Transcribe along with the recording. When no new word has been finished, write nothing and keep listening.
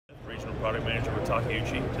product manager with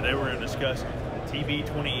Takeuchi. Today we're going to discuss the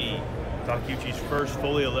TB20E, Takeuchi's first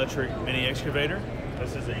fully electric mini excavator.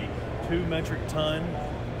 This is a 2 metric ton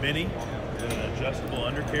mini with an adjustable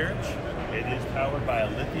undercarriage. It is powered by a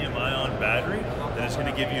lithium-ion battery that is going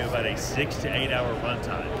to give you about a 6 to 8 hour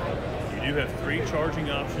runtime. You do have 3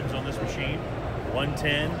 charging options on this machine: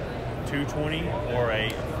 110, 220, or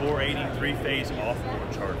a 480 3-phase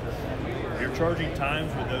off-board charger. Your charging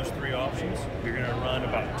times with those 3 options: you're going to run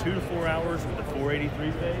about 2 to 4 hours with the 480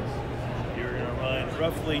 3-phase. You're going to run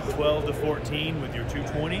roughly 12 to 14 with your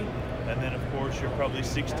 220, and then of course you're probably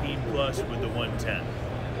 16 plus with the 110.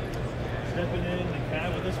 Stepping in the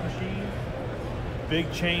cab of this machine,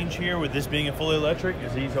 big change here with this being a fully electric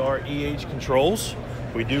is these are EH controls.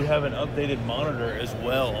 We do have an updated monitor as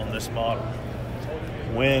well on this model.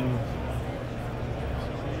 When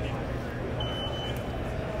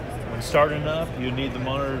starting up, you need the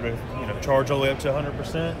monitor to charge all the way up to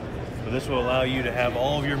 100%. But this will allow you to have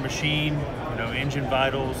all of your machine, engine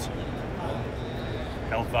vitals,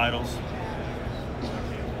 health vitals.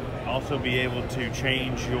 Also be able to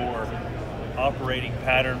change your operating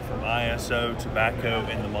pattern from ISO to BACO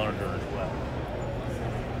in the monitor as well.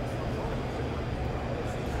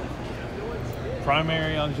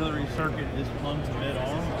 Primary auxiliary circuit is plumb to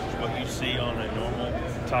mid-arm, which is what you see on a normal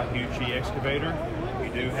Takeuchi excavator. We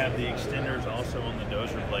do have the extenders also on the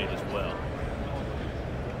dozer blade as well.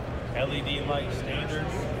 LED light standard,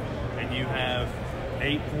 and you have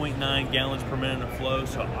 8.9 gallons per minute of flow,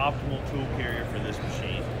 so optimal tool carrier for this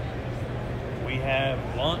machine. We have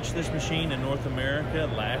launched this machine in North America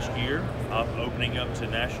last year, opening up to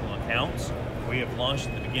national accounts. We have launched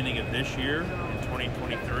at the beginning of this year in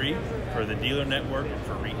 2023 for the dealer network and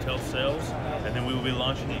for retail sales, and then we will be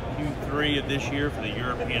launching in Q3 of this year for the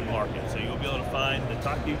European market. So you'll be able to find the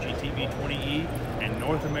Takeuchi TB20E in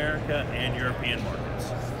North America and European markets.